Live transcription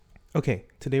Okay,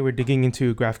 today we're digging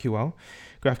into GraphQL.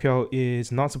 GraphQL is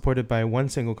not supported by one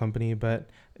single company, but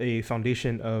a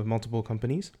foundation of multiple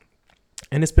companies.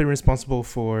 And it's been responsible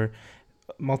for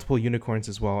multiple unicorns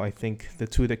as well. I think the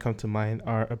two that come to mind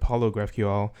are Apollo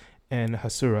GraphQL and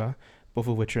Hasura, both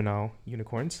of which are now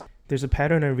unicorns. There's a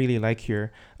pattern I really like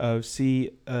here of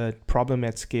see a problem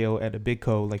at scale at a big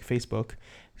co like Facebook,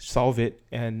 solve it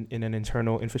and in an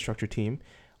internal infrastructure team,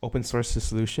 open source the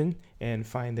solution and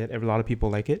find that a lot of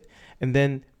people like it. And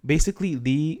then basically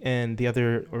Lee and the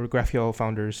other or GraphQL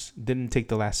founders didn't take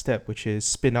the last step, which is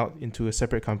spin out into a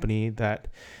separate company that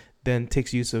then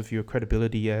takes use of your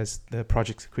credibility as the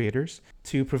project creators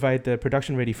to provide the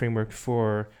production ready framework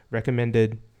for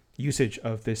recommended usage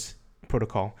of this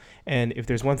protocol. And if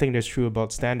there's one thing that's true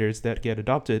about standards that get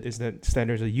adopted is that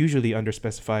standards are usually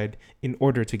underspecified in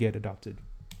order to get adopted.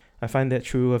 I find that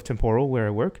true of Temporal where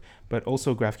I work, but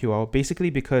also GraphQL,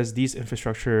 basically because these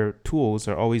infrastructure tools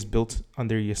are always built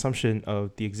under the assumption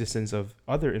of the existence of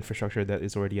other infrastructure that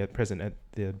is already at present at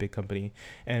the big company.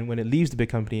 And when it leaves the big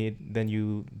company, then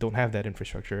you don't have that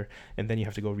infrastructure, and then you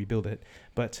have to go rebuild it.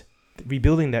 But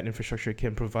rebuilding that infrastructure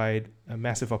can provide a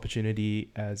massive opportunity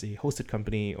as a hosted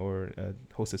company or a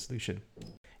hosted solution.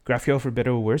 GraphQL, for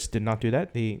better or worse, did not do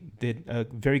that. They did a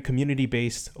very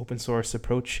community-based open source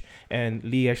approach. And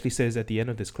Lee actually says at the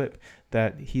end of this clip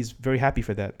that he's very happy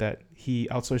for that he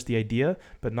outsourced the idea,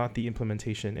 but not the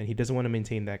implementation. And he doesn't want to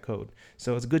maintain that code.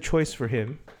 So it's a good choice for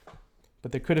him.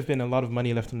 But there could have been a lot of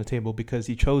money left on the table because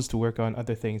he chose to work on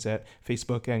other things at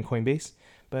Facebook and Coinbase.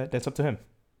 But that's up to him.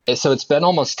 So it's been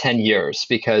almost 10 years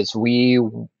because we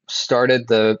started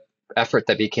the effort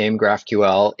that became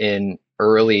GraphQL in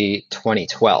early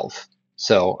 2012.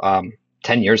 So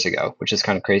 10 years ago, which is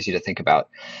kind of crazy to think about.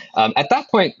 At that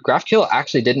point, GraphQL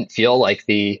actually didn't feel like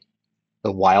the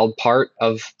wild part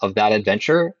of that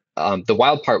adventure. The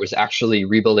wild part was actually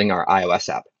rebuilding our iOS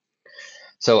app.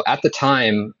 So at the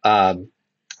time, our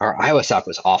iOS app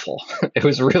was awful. It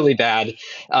was really bad.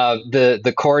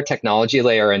 The core technology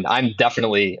layer, and I'm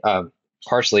definitely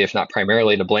partially, if not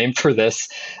primarily, to blame for this.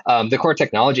 The core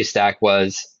technology stack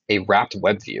was a wrapped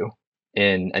web view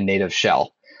in a native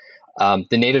shell. The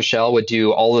native shell would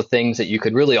do all the things that you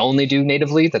could really only do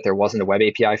natively that there wasn't a web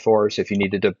API for. So if you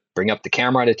needed to bring up the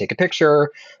camera to take a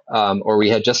picture, or we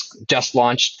had just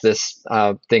launched this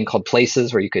thing called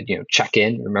Places where you could check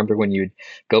in. Remember when you'd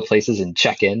go places and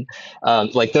check in?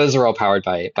 Like those are all powered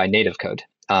by native code.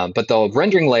 But the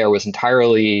rendering layer was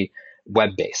entirely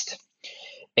web based.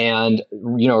 And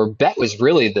our bet was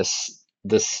really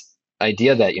this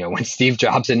idea that when Steve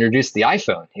Jobs introduced the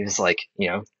iPhone, he was like,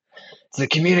 it's a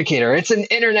communicator. It's an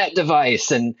internet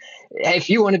device. And if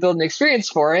you want to build an experience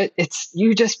for it,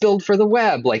 you just build for the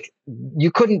web. Like you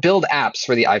couldn't build apps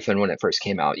for the iPhone when it first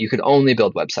came out. You could only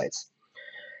build websites.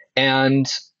 And,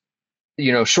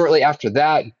 shortly after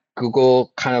that,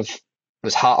 Google kind of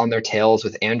was hot on their tails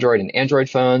with Android and Android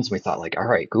phones. We thought all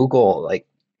right, Google, like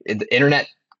the internet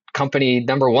company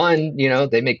number one,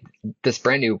 they make this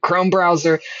brand new Chrome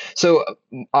browser. So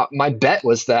my bet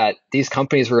was that these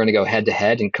companies were going to go head to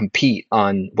head and compete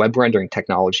on web rendering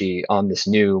technology on this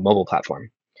new mobile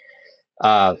platform.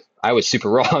 I was super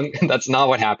wrong. That's not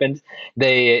what happened.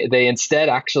 They instead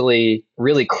actually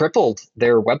really crippled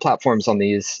their web platforms on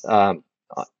these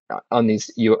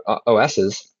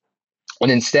OSs,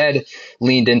 and instead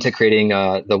leaned into creating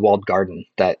the walled garden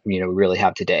that we really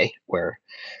have today, where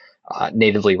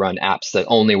natively run apps that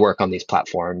only work on these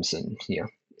platforms, and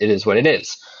it is what it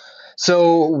is.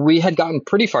 So we had gotten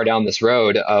pretty far down this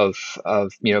road of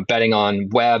betting on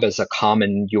web as a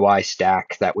common UI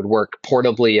stack that would work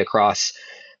portably across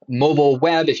mobile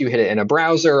web if you hit it in a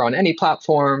browser on any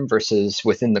platform versus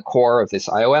within the core of this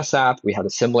iOS app. We had a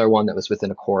similar one that was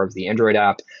within a core of the Android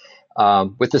app,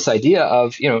 with this idea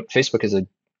of Facebook is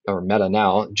or Meta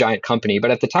now, giant company, but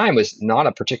at the time was not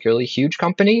a particularly huge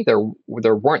company. There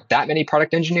weren't that many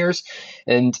product engineers,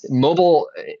 and mobile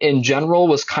in general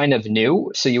was kind of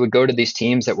new. So you would go to these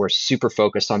teams that were super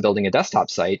focused on building a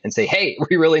desktop site and say, hey,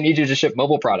 we really need you to ship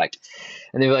mobile product.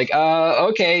 And they'd be like,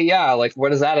 okay, yeah, like what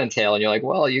does that entail? And you're like,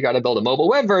 well, you got to build a mobile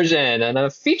web version and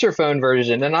a feature phone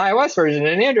version, an iOS version,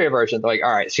 and an Android version. They're like,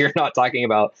 all right, so you're not talking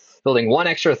about building one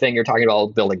extra thing, you're talking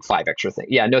about building 5 extra things.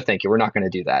 Yeah, no, thank you. We're not going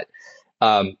to do that.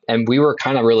 And we were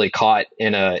kind of really caught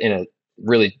in a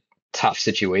really tough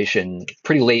situation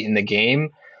pretty late in the game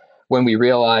when we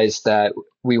realized that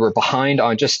we were behind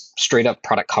on just straight up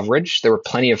product coverage. There were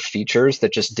plenty of features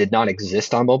that just did not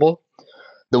exist on mobile.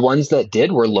 The ones that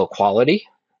did were low quality.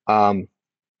 App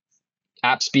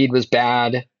speed was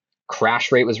bad.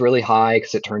 Crash rate was really high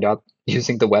because it turned out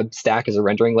using the web stack as a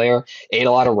rendering layer, ate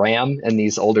a lot of RAM, and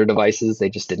these older devices, they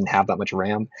just didn't have that much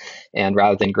RAM. And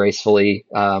rather than gracefully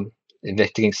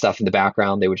evicting stuff in the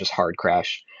background, they would just hard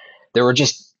crash. There were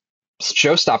just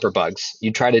showstopper bugs.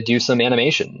 You'd try to do some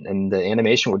animation, and the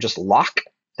animation would just lock,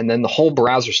 and then the whole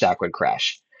browser stack would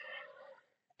crash.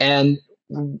 And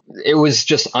it was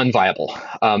just unviable.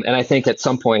 And I think at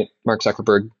some point, Mark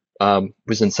Zuckerberg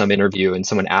was in some interview, and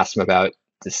someone asked him about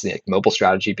this mobile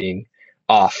strategy being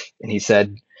off, and he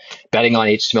said betting on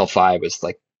HTML5 was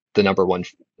like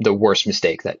the worst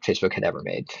mistake that Facebook had ever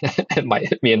made. And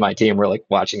me and my team were like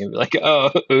watching and be like,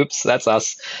 oh, oops, that's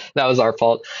us. That was our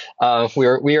fault. We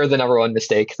are the number one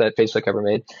mistake that Facebook ever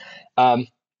made.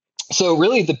 So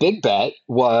really, the big bet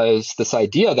was this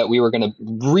idea that we were going to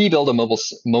rebuild a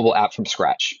mobile app from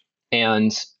scratch.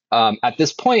 And at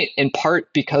this point, in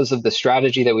part because of the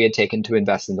strategy that we had taken to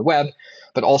invest in the web,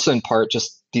 but also in part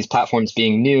just these platforms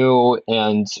being new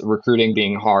and recruiting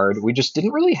being hard, we just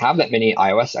didn't really have that many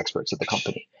iOS experts at the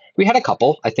company. We had a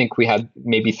couple. I think we had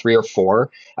maybe 3 or 4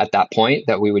 at that point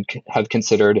that we would have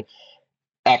considered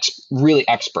really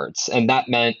experts. And that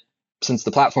meant, since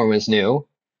the platform was new,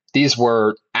 these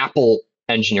were Apple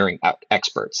engineering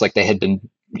experts. Like, they had been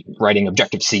writing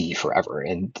Objective-C forever,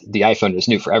 and the iPhone was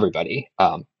new for everybody,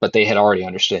 but they had already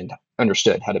understood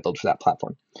how to build for that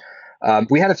platform.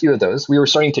 We had a few of those. We were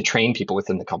starting to train people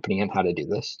within the company on how to do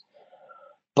this,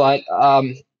 but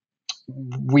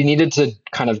we needed to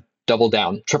kind of triple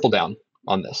down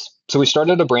on this. So we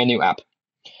started a brand new app,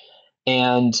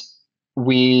 and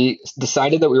we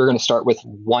decided that we were going to start with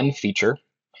one feature.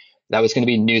 That was going to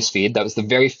be newsfeed. That was the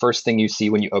very first thing you see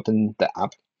when you open the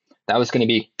app. That was going to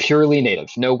be purely native,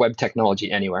 no web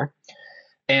technology anywhere.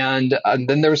 And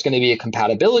then there was going to be a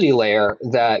compatibility layer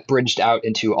that bridged out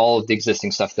into all of the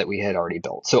existing stuff that we had already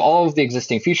built. So all of the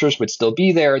existing features would still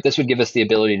be there. This would give us the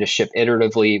ability to ship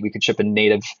iteratively. We could ship a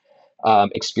native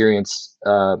experience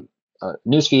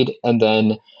newsfeed, and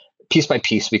then piece by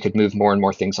piece, we could move more and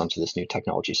more things onto this new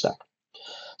technology stack.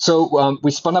 So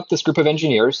we spun up this group of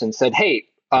engineers and said, hey,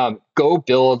 go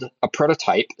build a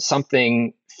prototype,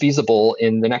 something feasible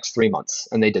in the next 3 months.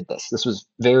 And they did this. This was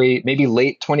maybe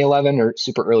late 2011 or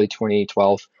super early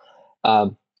 2012.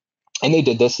 And they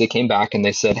did this. They came back and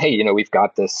they said, hey, we've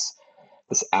got this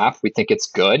app. We think it's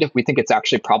good. We think it's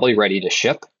actually probably ready to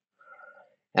ship.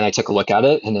 And I took a look at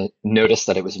it and noticed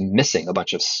that it was missing a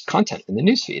bunch of content in the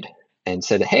newsfeed, and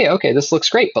said, hey, okay, this looks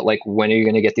great, but like, when are you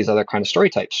going to get these other kind of story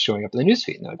types showing up in the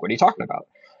newsfeed? And they're like, what are you talking about?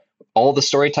 All the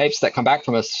story types that come back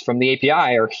from us from the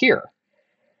API are here.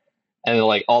 And then,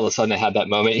 like, all of a sudden I had that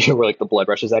moment where like the blood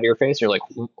rushes out of your face. And you're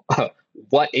like,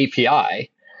 what API?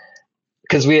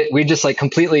 Because we just like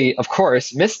completely, of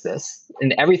course, missed this.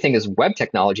 And everything is web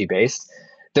technology based.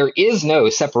 There is no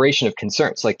separation of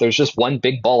concerns. Like, there's just one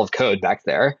big ball of code back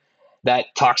there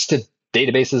that talks to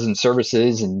databases and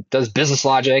services and does business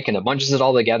logic, and it bunches it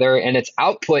all together, and its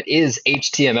output is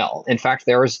HTML. In fact,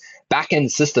 there was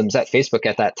backend systems at Facebook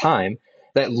at that time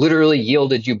that literally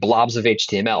yielded you blobs of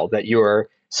HTML that you were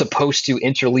supposed to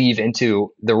interleave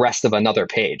into the rest of another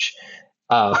page,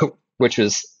 which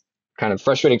was kind of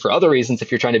frustrating for other reasons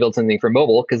if you're trying to build something for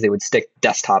mobile, because they would stick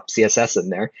desktop CSS in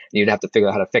there and you'd have to figure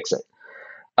out how to fix it.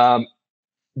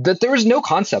 That there was no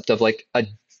concept of like a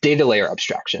data layer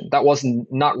abstraction. That was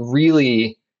not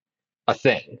really a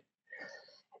thing,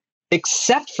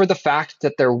 except for the fact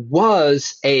that there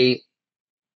was a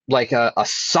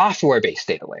software-based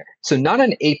data layer. So not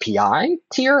an API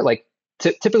tier. Like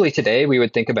typically today, we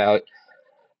would think about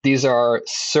these are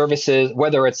services,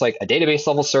 whether it's like a database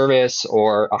level service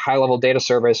or a high level data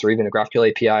service or even a GraphQL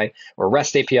API or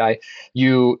REST API.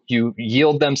 You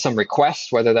yield them some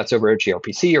requests, whether that's over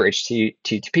gRPC or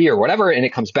HTTP or whatever, and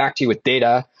it comes back to you with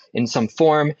data in some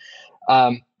form.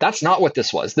 That's not what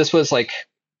this was. This was like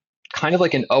kind of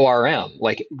like an ORM.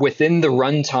 Like within the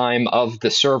runtime of the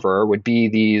server would be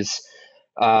these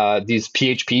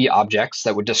PHP objects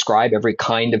that would describe every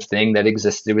kind of thing that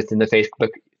existed within the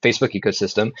Facebook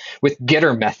ecosystem with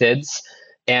getter methods.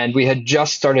 And we had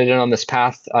just started in on this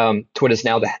path to what has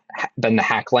now been the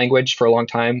hack language for a long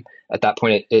time. At that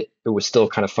point, it was still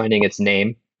kind of finding its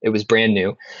name. It was brand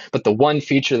new. But the one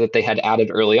feature that they had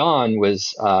added early on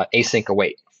was async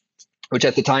await, which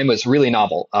at the time was really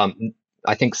novel.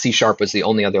 I think C# was the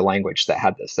only other language that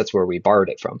had this. That's where we borrowed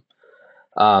it from.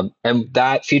 And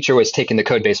that feature was taking the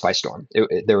code base by storm.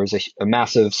 There was a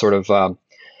massive sort of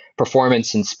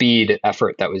performance and speed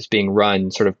effort that was being run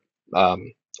sort of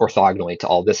orthogonally to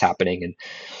all this happening. And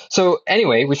so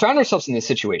anyway, we found ourselves in this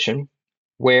situation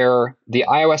where the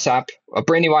iOS app, a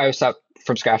brand new iOS app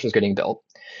from scratch, was getting built.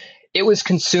 It was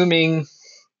consuming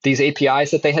these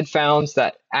APIs that they had found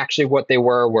that actually what they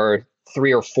were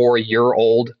 3 or 4 year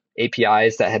old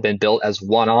APIs that had been built as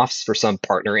one-offs for some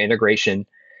partner integration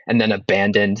and then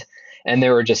abandoned. And they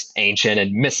were just ancient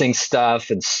and missing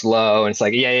stuff and slow. And it's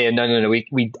like, yeah, no.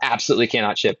 We absolutely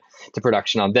cannot ship to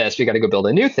production on this. We got to go build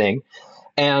a new thing.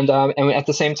 And at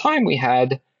the same time, we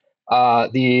had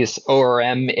these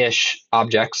ORM-ish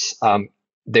objects.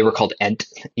 They were called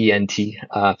ENT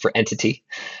for entity,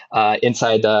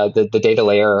 inside the data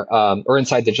layer, or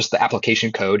inside just the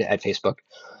application code at Facebook.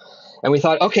 And we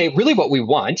thought, okay, really what we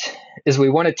want is we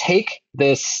want to take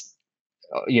this,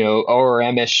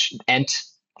 ORM-ish ENT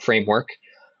framework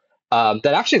that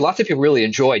actually lots of people really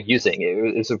enjoyed using.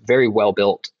 It was a very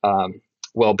well-built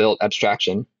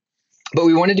abstraction. But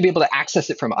we wanted to be able to access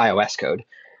it from iOS code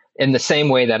in the same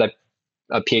way that a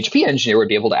PHP engineer would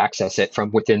be able to access it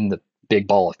from within the big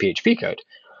ball of PHP code.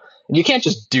 And you can't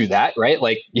just do that, right?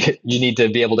 Like you need to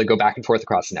be able to go back and forth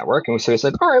across the network. And so we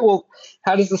said, all right, well,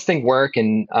 how does this thing work?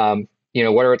 And,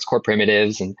 what are its core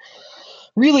primitives? And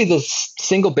really the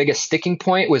single biggest sticking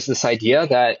point was this idea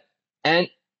that Ent,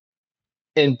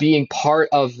 in being part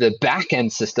of the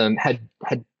backend system,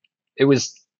 it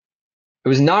was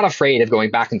not afraid of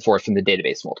going back and forth from the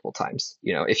database multiple times.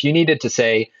 If you needed to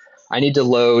say, I need to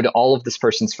load all of this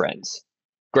person's friends,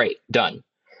 great, done.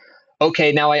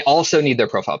 Okay, now I also need their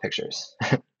profile pictures.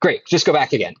 Great, just go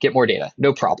back again, get more data,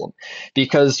 no problem.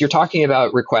 Because you're talking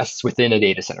about requests within a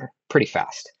data center pretty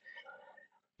fast.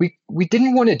 We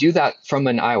didn't want to do that from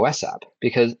an iOS app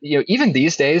because even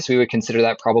these days we would consider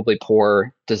that probably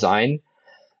poor design.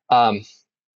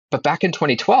 But back in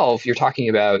 2012, you're talking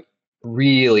about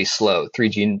really slow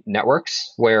 3G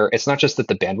networks where it's not just that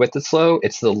the bandwidth is slow,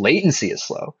 it's the latency is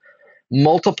slow,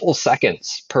 multiple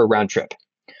seconds per round trip.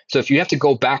 So if you have to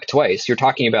go back twice, you're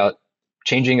talking about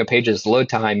changing a page's load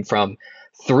time from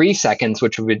 3 seconds,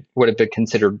 which would have been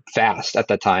considered fast at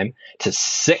that time, to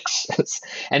 6.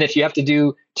 And if you have to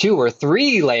do 2 or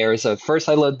 3 layers of first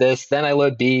I load this, then I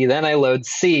load B, then I load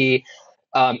C,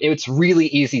 it's really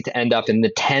easy to end up in the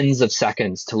tens of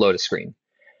seconds to load a screen,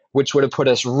 which would have put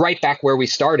us right back where we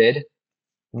started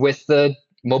with the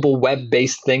mobile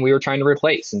web-based thing we were trying to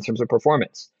replace in terms of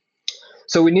performance.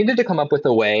 So we needed to come up with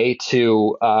a way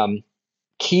to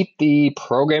keep the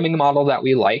programming model that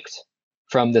we liked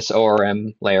from this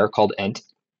ORM layer called Ent,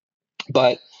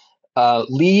 but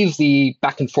leave the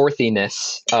back and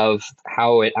forthiness of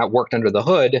how it worked under the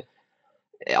hood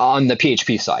on the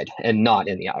PHP side and not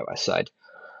in the iOS side.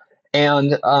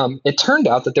 And it turned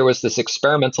out that there was this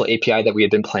experimental API that we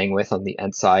had been playing with on the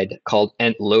Ent side called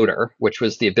Ent Loader, which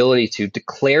was the ability to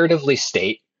declaratively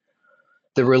state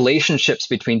the relationships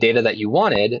between data that you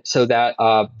wanted so that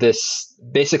this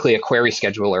basically a query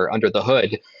scheduler under the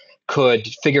hood could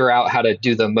figure out how to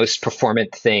do the most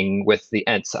performant thing with the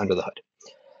Ents under the hood.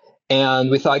 And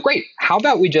we thought, great, how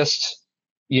about we just,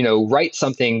 write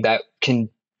something that can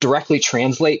directly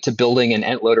translate to building an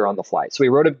Ent loader on the fly. So we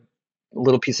wrote a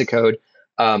little piece of code.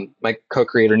 My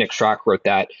co-creator, Nick Strock, wrote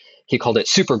that. He called it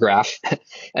Supergraph.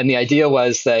 And the idea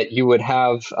was that you would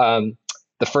have,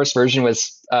 the first version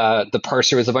was the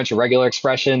parser was a bunch of regular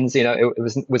expressions. It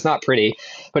was not pretty,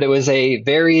 but it was a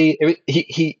very,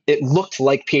 it looked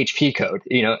like PHP code.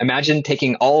 Imagine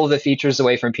taking all of the features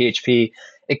away from PHP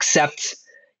except,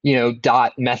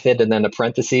 dot method and then a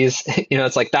parentheses.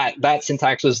 It's like that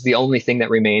syntax was the only thing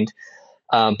that remained.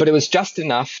 But it was just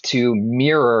enough to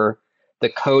mirror the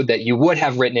code that you would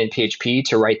have written in PHP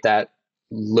to write that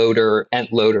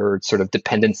Ent loader sort of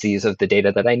dependencies of the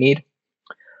data that I need.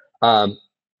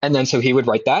 And then so he would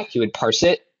write that, he would parse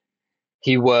it.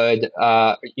 He would,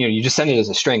 you just send it as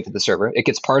a string to the server. It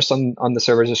gets parsed on the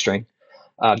server as a string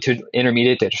to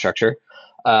intermediate data structure.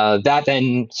 That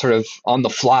then sort of on the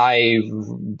fly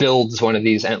builds one of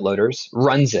these Ent loaders,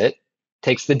 runs it,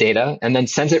 takes the data, and then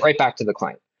sends it right back to the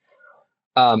client.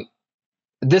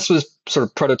 This was sort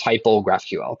of prototypal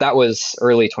GraphQL. That was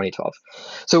early 2012.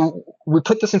 So we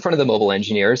put this in front of the mobile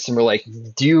engineers and we're like,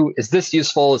 is this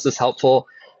useful? Is this helpful?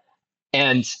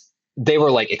 And they were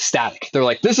like ecstatic. They're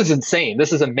like, this is insane.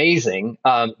 This is amazing.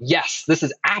 Yes, this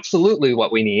is absolutely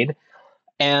what we need.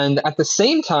 And at the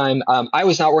same time, I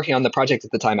was not working on the project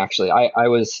at the time, actually. I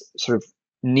was sort of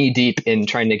knee deep in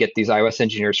trying to get these iOS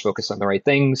engineers focused on the right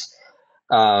things.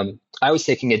 I was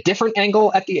taking a different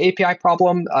angle at the API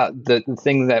problem. The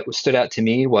thing that stood out to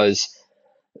me was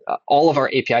all of our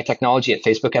API technology at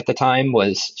Facebook at the time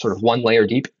was sort of one layer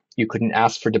deep. You couldn't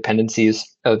ask for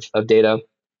dependencies of data.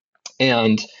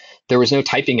 And there was no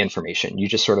typing information. You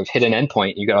just sort of hit an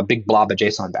endpoint, you got a big blob of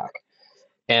JSON back.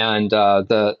 And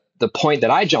the point that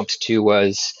I jumped to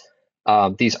was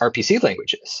these RPC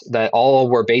languages that all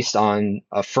were based on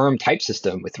a firm type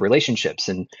system with relationships,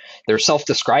 and they're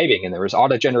self-describing, and there was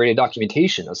auto-generated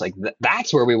documentation. I was like,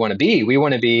 that's where we want to be. We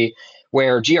want to be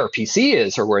where gRPC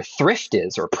is, or where Thrift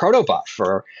is, or Protobuf,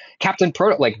 or Captain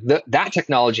Proto. Like that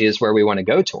technology is where we want to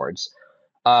go towards.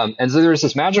 And so there was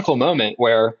this magical moment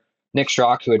where Nick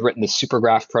Strock, who had written this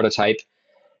supergraph prototype,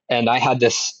 and I had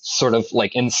this sort of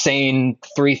like insane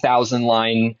 3,000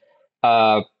 line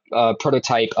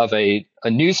prototype of a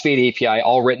newsfeed API,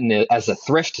 all written as a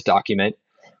Thrift document,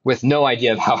 with no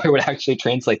idea of how I would actually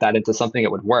translate that into something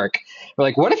that would work. We're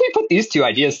like, what if we put these two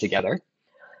ideas together?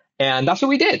 And that's what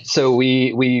we did. So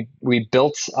we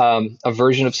built a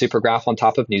version of Supergraph on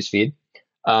top of Newsfeed.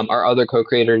 Our other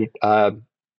co-creator,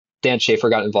 Dan Schaefer,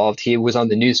 got involved. He was on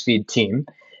the Newsfeed team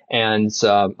and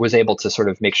was able to sort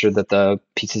of make sure that the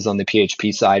pieces on the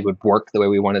PHP side would work the way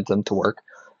we wanted them to work.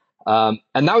 And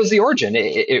that was the origin.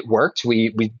 It worked.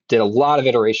 We did a lot of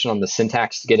iteration on the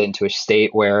syntax to get it into a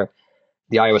state where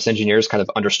the iOS engineers kind of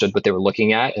understood what they were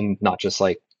looking at and not just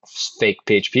like fake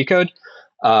PHP code.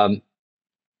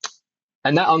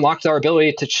 And that unlocked our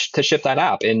ability to ship that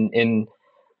app. In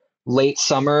late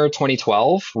summer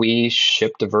 2012, we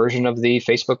shipped a version of the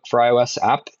Facebook for iOS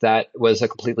app that was a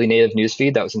completely native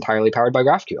newsfeed that was entirely powered by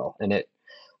GraphQL. And it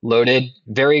loaded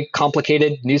very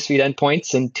complicated newsfeed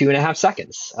endpoints in 2.5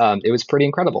 seconds. It was pretty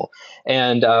incredible.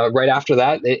 And right after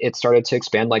that, it started to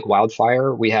expand like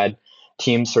wildfire. We had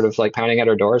teams sort of like pounding at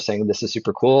our door saying, this is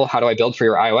super cool. How do I build for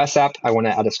your iOS app? I want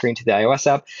to add a screen to the iOS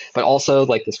app, but also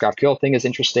like this GraphQL thing is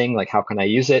interesting. Like, how can I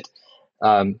use it?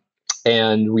 And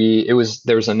there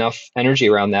was enough energy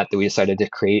around that we decided to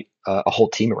create a whole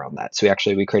team around that. So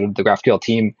we created the GraphQL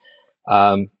team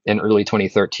in early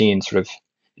 2013, sort of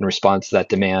in response to that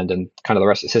demand, and kind of the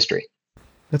rest is history.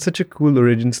 That's such a cool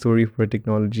origin story for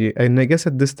technology. And I guess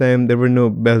at this time, there were no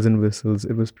bells and whistles.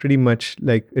 It was pretty much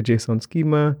like a JSON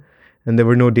schema, and there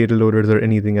were no data loaders or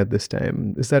anything at this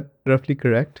time. Is that roughly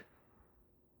correct?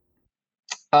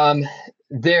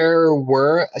 There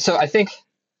were. So I think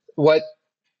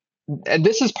and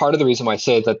this is part of the reason why I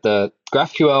say that the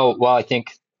GraphQL, well, I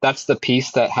think that's the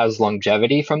piece that has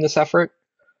longevity from this effort.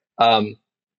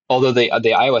 Although the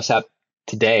iOS app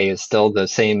today is still the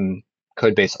same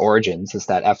code base origins as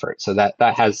that effort. So that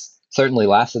has certainly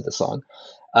lasted this long.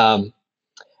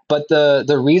 But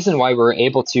the reason why we were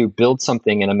able to build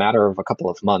something in a matter of a couple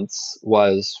of months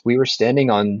was we were standing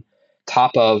on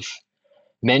top of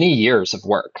many years of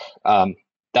work.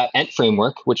 That Ent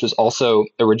framework, which was also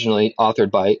originally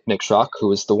authored by Nick Strock, who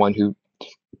was the one who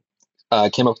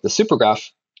came up with the supergraph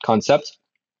concept,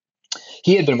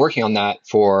 he had been working on that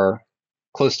for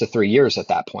close to 3 years at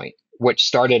that point, which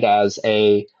started as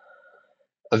a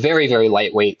very, very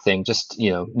lightweight thing, just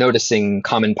noticing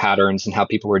common patterns and how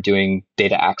people were doing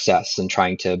data access and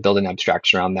trying to build an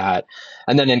abstraction around that,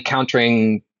 and then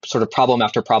encountering sort of problem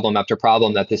after problem after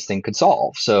problem that this thing could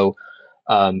solve. So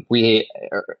we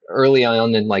early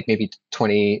on in like maybe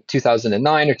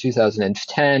 2009 or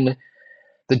 2010,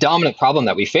 the dominant problem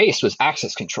that we faced was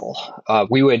access control.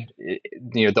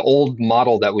 The old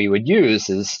model that we would use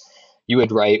is you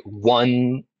would write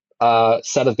one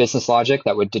set of business logic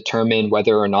that would determine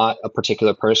whether or not a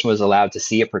particular person was allowed to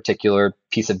see a particular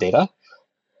piece of data.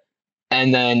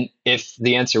 And then if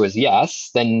the answer was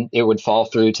yes, then it would fall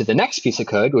through to the next piece of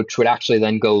code, which would actually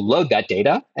then go load that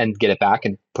data and get it back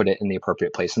and put it in the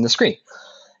appropriate place in the screen.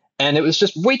 And it was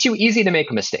just way too easy to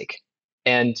make a mistake.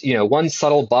 And one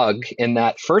subtle bug in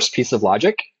that first piece of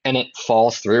logic, and it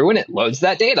falls through and it loads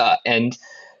that data. And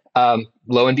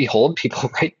lo and behold, people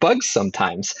write bugs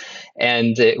sometimes.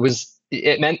 And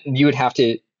it meant you would have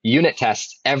to unit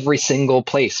test every single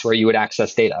place where you would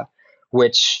access data,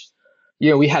 which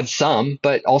we had some,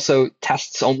 but also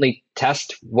tests only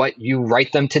test what you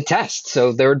write them to test.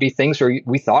 So there would be things where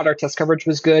we thought our test coverage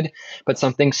was good, but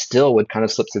something still would kind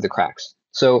of slip through the cracks.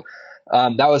 So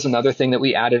that was another thing that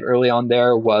we added early on.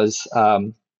 There was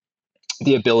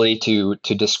the ability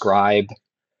to describe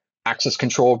access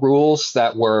control rules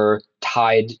that were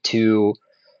tied to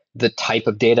the type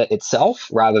of data itself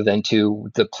rather than to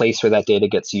the place where that data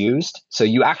gets used. So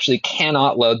you actually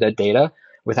cannot load that data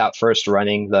without first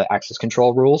running the access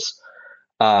control rules.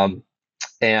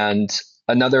 And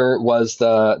another was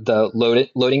the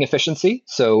loading efficiency.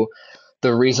 So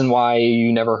the reason why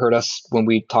you never heard us when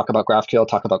we talk about GraphQL,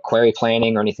 talk about query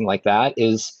planning or anything like that,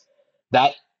 is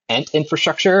that Ent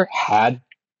infrastructure had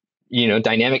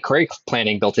dynamic query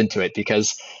planning built into it,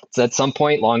 because it's at some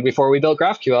point long before we built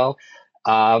GraphQL,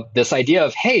 this idea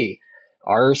of, hey,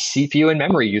 our CPU and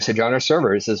memory usage on our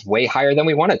servers is way higher than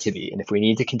we want it to be. And if we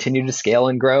need to continue to scale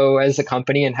and grow as a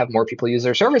company and have more people use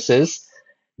our services,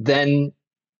 then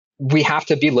we have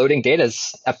to be loading data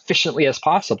as efficiently as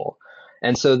possible.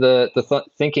 And so the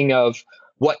thinking of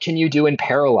what can you do in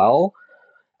parallel,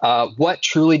 what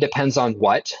truly depends on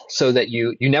what, so that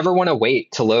you never want to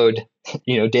wait to load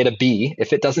data B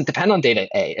if it doesn't depend on data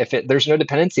A. If there's no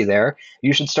dependency there,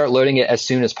 you should start loading it as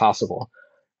soon as possible.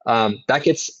 That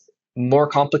gets more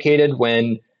complicated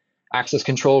when access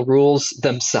control rules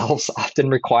themselves often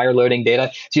require loading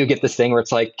data. So you get this thing where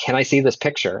it's like, can I see this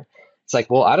picture? It's like,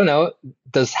 well, I don't know.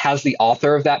 Has the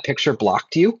author of that picture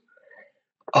blocked you?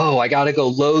 Oh, I got to go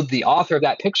load the author of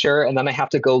that picture, and then I have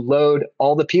to go load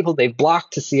all the people they've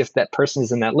blocked to see if that person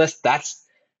is in that list. That's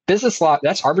business law.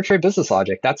 That's arbitrary business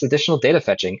logic. That's additional data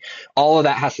fetching. All of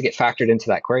that has to get factored into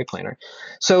that query planner.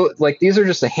 So, like, these are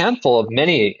just a handful of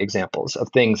many examples of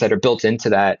things that are built into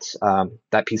that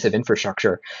piece of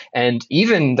infrastructure. And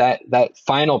even that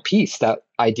final piece, that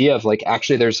idea of like,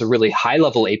 actually, there's a really high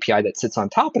level API that sits on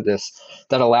top of this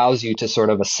that allows you to sort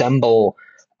of assemble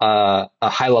a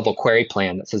high-level query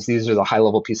plan that says, these are the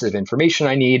high-level pieces of information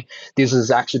I need. This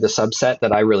is actually the subset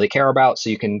that I really care about,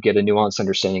 so you can get a nuanced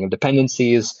understanding of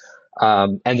dependencies.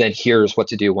 And then here's what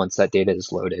to do once that data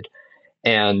is loaded.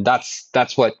 And that's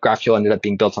what GraphQL ended up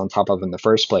being built on top of in the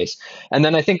first place. And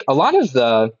then I think a lot of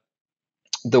the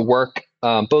work,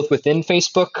 both within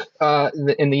Facebook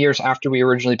in the years after we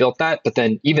originally built that, but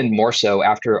then even more so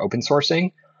after open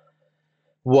sourcing,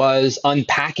 was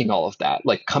unpacking all of that,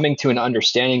 like coming to an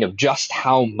understanding of just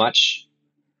how much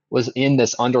was in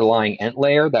this underlying ent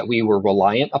layer that we were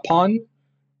reliant upon,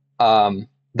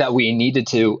 that we needed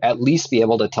to at least be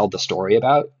able to tell the story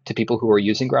about to people who are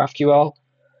using GraphQL.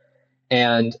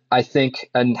 And I think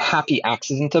a happy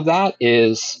accident of that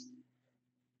is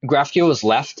GraphQL was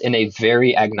left in a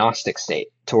very agnostic state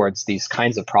towards these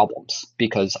kinds of problems,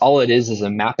 because all it is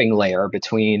a mapping layer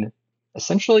between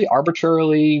essentially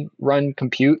arbitrarily run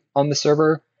compute on the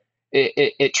server.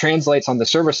 It translates on the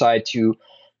server side to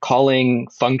calling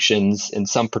functions in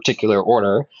some particular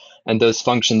order, and those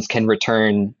functions can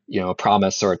return, a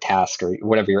promise or a task or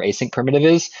whatever your async primitive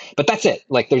is. But that's it.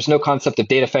 Like, there's no concept of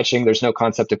data fetching. There's no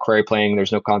concept of query planning.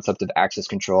 There's no concept of access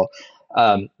control.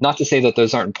 Not to say that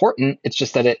those aren't important. It's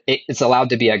just that it's allowed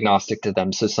to be agnostic to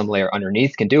them, so some layer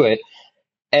underneath can do it.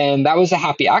 And that was a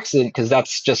happy accident, because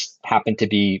that's just happened to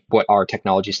be what our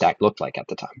technology stack looked like at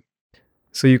the time.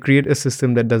 So you create a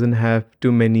system that doesn't have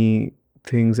too many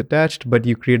things attached, but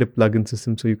you create a plugin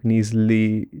system so you can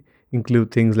easily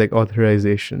include things like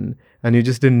authorization. And you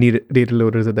just didn't need data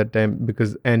loaders at that time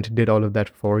because Ant did all of that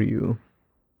for you.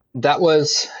 That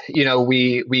was,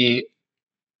 we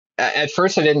at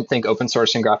first, I didn't think open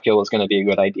sourcing GraphQL was going to be a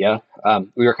good idea.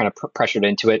 We were kind of pressured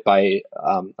into it by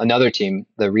another team,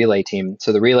 the Relay team.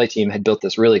 So the Relay team had built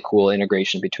this really cool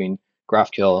integration between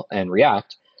GraphQL and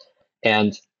React,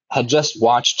 and had just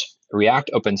watched React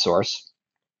open source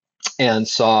and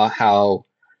saw how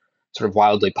sort of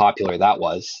wildly popular that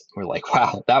was. We're like,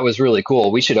 wow, that was really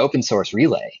cool. We should open source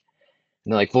Relay.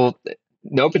 And they're like, well,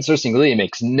 no, open sourcing really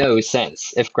makes no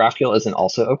sense if GraphQL isn't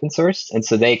also open sourced. And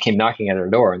so they came knocking at our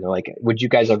door and they're like, would you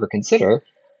guys ever consider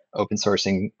open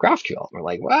sourcing GraphQL? And we're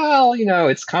like, well,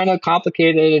 it's kind of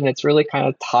complicated and it's really kind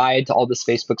of tied to all this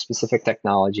Facebook specific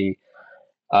technology.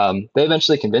 They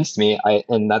eventually convinced me,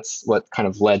 and that's what kind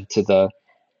of led to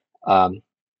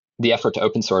the effort to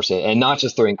open source it, and not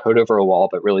just throwing code over a wall,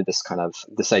 but really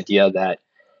this idea that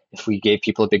if we gave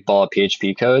people a big ball of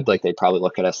PHP code, like, they'd probably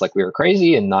look at us like we were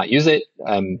crazy and not use it.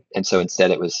 And so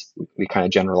instead we kind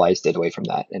of generalized it away from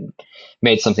that and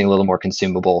made something a little more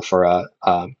consumable for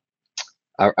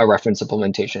a reference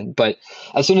implementation. But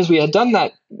as soon as we had done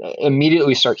that, immediately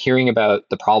we start hearing about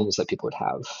the problems that people would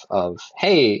have of,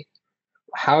 hey,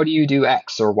 how do you do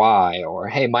X or Y? Or,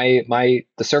 hey,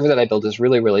 the server that I built is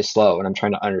really, really slow and I'm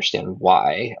trying to understand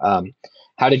why.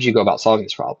 How did you go about solving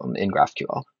this problem in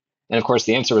GraphQL? And of course,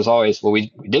 the answer was always, well,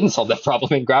 we didn't solve that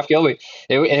problem in GraphQL.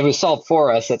 It was solved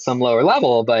for us at some lower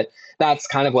level, but that's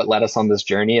kind of what led us on this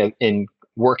journey in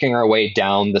working our way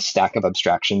down the stack of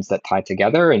abstractions that tie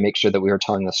together and make sure that we were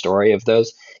telling the story of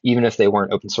those, even if they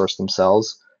weren't open source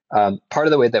themselves. Part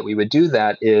of the way that we would do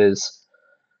that is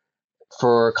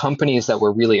for companies that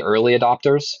were really early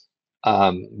adopters,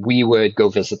 we would go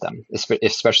visit them,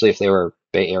 especially if they were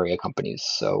Bay Area companies.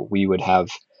 So we would have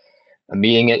a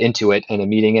meeting at Intuit and a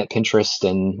meeting at Pinterest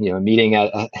and a meeting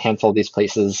at a handful of these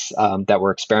places that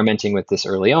were experimenting with this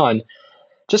early on,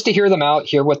 just to hear them out,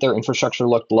 hear what their infrastructure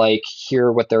looked like, hear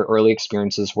what their early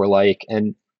experiences were like,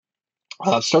 and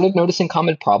started noticing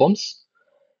common problems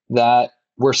that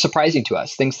were surprising to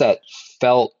us, things that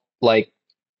felt like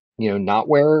not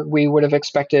where we would have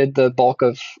expected the bulk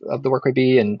of the work would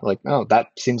be. And like, oh, that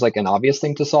seems like an obvious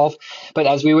thing to solve. But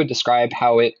as we would describe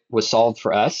how it was solved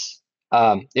for us,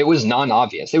 it was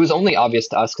non-obvious. It was only obvious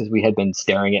to us because we had been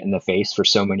staring it in the face for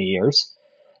so many years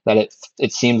that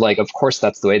it seemed like, of course,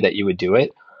 that's the way that you would do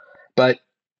it. But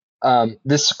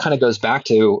this kind of goes back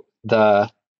to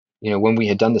when we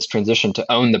had done this transition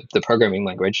to own the programming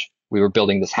language. We were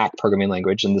building this hack programming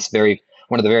language, and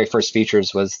one of the very first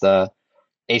features was the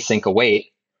async await.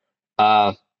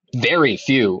 Very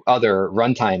few other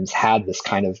runtimes had this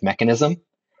kind of mechanism,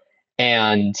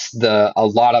 and a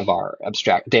lot of our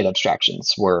data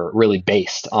abstractions were really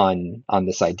based on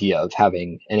this idea of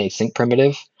having an async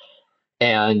primitive.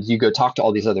 And you go talk to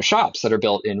all these other shops that are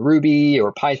built in Ruby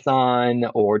or Python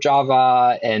or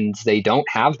Java, and they don't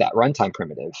have that runtime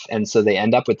primitive. And so they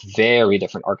end up with very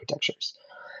different architectures.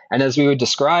 And as we would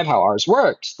describe how ours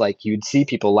worked, like you'd see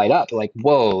people light up like,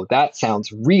 whoa, that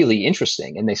sounds really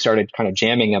interesting. And they started kind of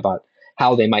jamming about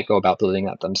how they might go about building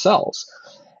that themselves.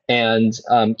 And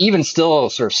even still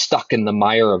sort of stuck in the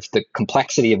mire of the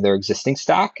complexity of their existing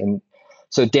stack. And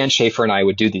so Dan Schaefer and I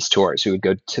would do these tours. We would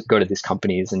go to these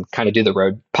companies and kind of do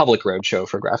the public road show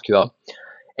for GraphQL.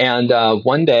 And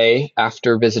one day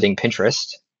after visiting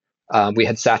Pinterest, we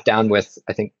had sat down with,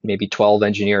 I think, maybe 12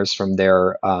 engineers from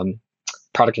their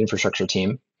product infrastructure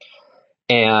team.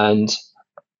 And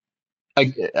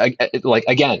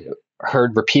again,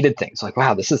 heard repeated things like,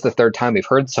 wow, this is the third time we've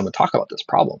heard someone talk about this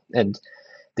problem. And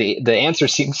the answer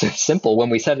seems so simple when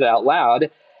we said it out loud.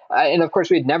 And of course,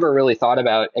 we'd never really thought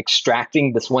about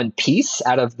extracting this one piece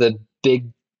out of the big,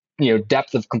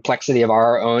 depth of complexity of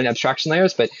our own abstraction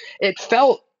layers. But it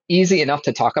felt easy enough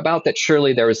to talk about that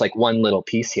surely there was like one little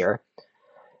piece here.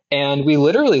 And we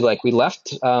literally we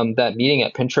left that meeting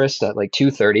at Pinterest at like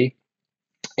 2:30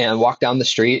 and walked down the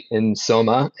street in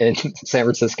Soma in San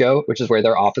Francisco, which is where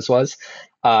their office was,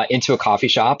 into a coffee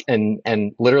shop and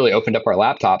literally opened up our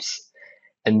laptops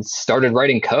and started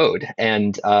writing code.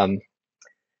 And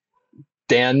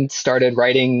Dan started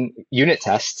writing unit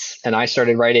tests and I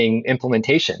started writing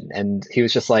implementation. And he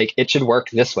was just like, it should work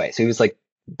this way. So he was like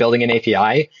building an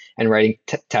API and writing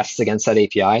tests against that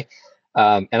API.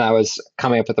 And I was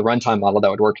coming up with a runtime model that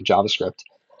would work in JavaScript.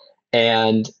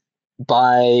 And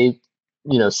by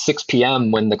 6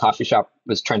 p.m. when the coffee shop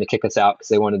was trying to kick us out because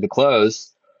they wanted to close,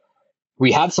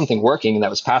 we had something working that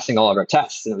was passing all of our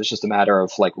tests. And it was just a matter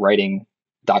of like writing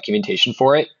documentation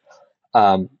for it.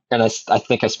 And I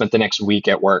think I spent the next week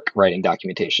at work writing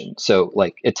documentation. So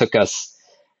like it took us,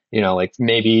 like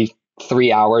maybe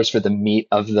 3 hours for the meat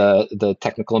of the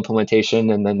technical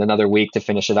implementation and then another week to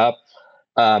finish it up.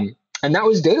 And that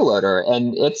was Data Loader,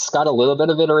 and it's got a little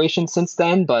bit of iteration since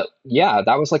then. But yeah,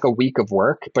 that was like a week of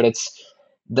work. But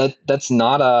that's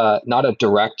not a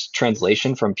direct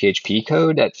translation from PHP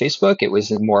code at Facebook. It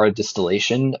was more a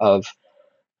distillation of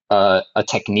a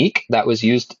technique that was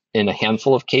used in a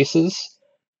handful of cases.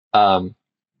 And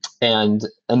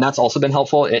that's also been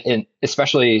helpful in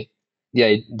especially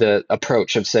the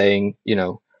approach of saying,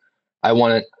 I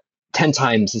want 10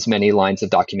 times as many lines of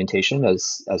documentation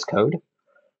as code.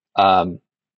 And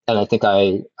I think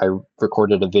I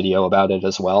recorded a video about it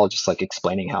as well, just like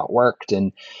explaining how it worked.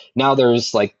 And now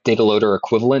there's like data loader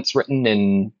equivalents written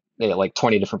in like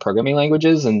 20 different programming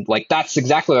languages. And like, that's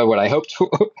exactly what I hoped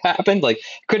happened. Like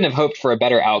couldn't have hoped for a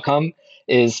better outcome.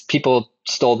 Is people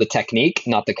stole the technique,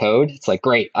 not the code. It's like,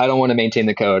 great, I don't want to maintain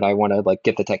the code. I want to like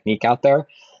get the technique out there.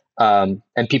 And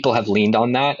people have leaned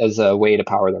on that as a way to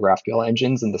power the GraphQL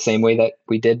engines in the same way that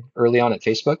we did early on at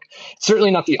Facebook.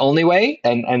 Certainly not the only way.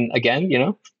 And again,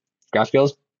 GraphQL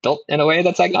is built in a way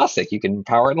that's agnostic. You can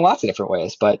power it in lots of different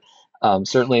ways, but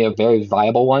certainly a very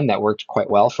viable one that worked quite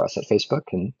well for us at Facebook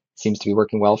and seems to be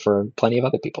working well for plenty of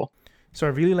other people. So I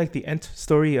really like the Ent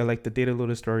story. I like the data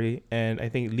loader story. And I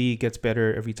think Lee gets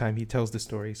better every time he tells the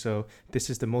story. So this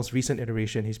is the most recent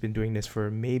iteration. He's been doing this for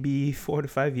maybe 4 to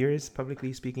 5 years,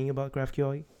 publicly speaking about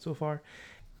GraphQL so far.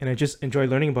 And I just enjoy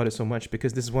learning about it so much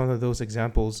because this is one of those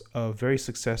examples of very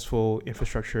successful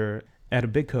infrastructure at a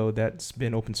big code that's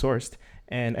been open sourced.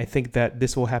 And I think that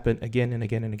this will happen again and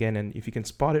again and again. And if you can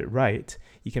spot it right,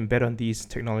 you can bet on these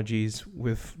technologies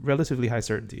with relatively high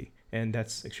certainty. And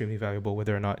that's extremely valuable,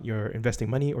 whether or not you're investing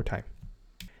money or time.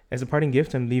 As a parting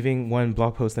gift, I'm leaving one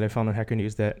blog post that I found on Hacker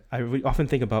News that I really often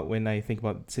think about when I think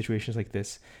about situations like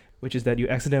this, which is that you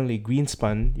accidentally green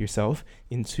spun yourself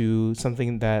into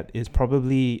something that is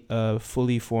probably a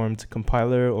fully formed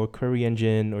compiler or query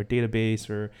engine or database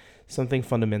or something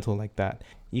fundamental like that.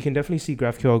 You can definitely see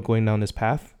GraphQL going down this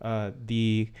path.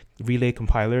 The relay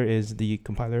compiler is the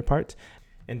compiler part,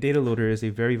 and data loader is a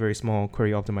very, very small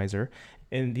query optimizer.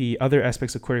 And the other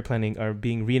aspects of query planning are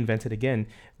being reinvented again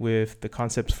with the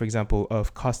concepts, for example,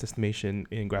 of cost estimation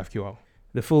in GraphQL.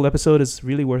 The full episode is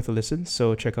really worth a listen,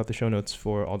 so check out the show notes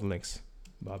for all the links.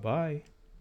 Bye-bye.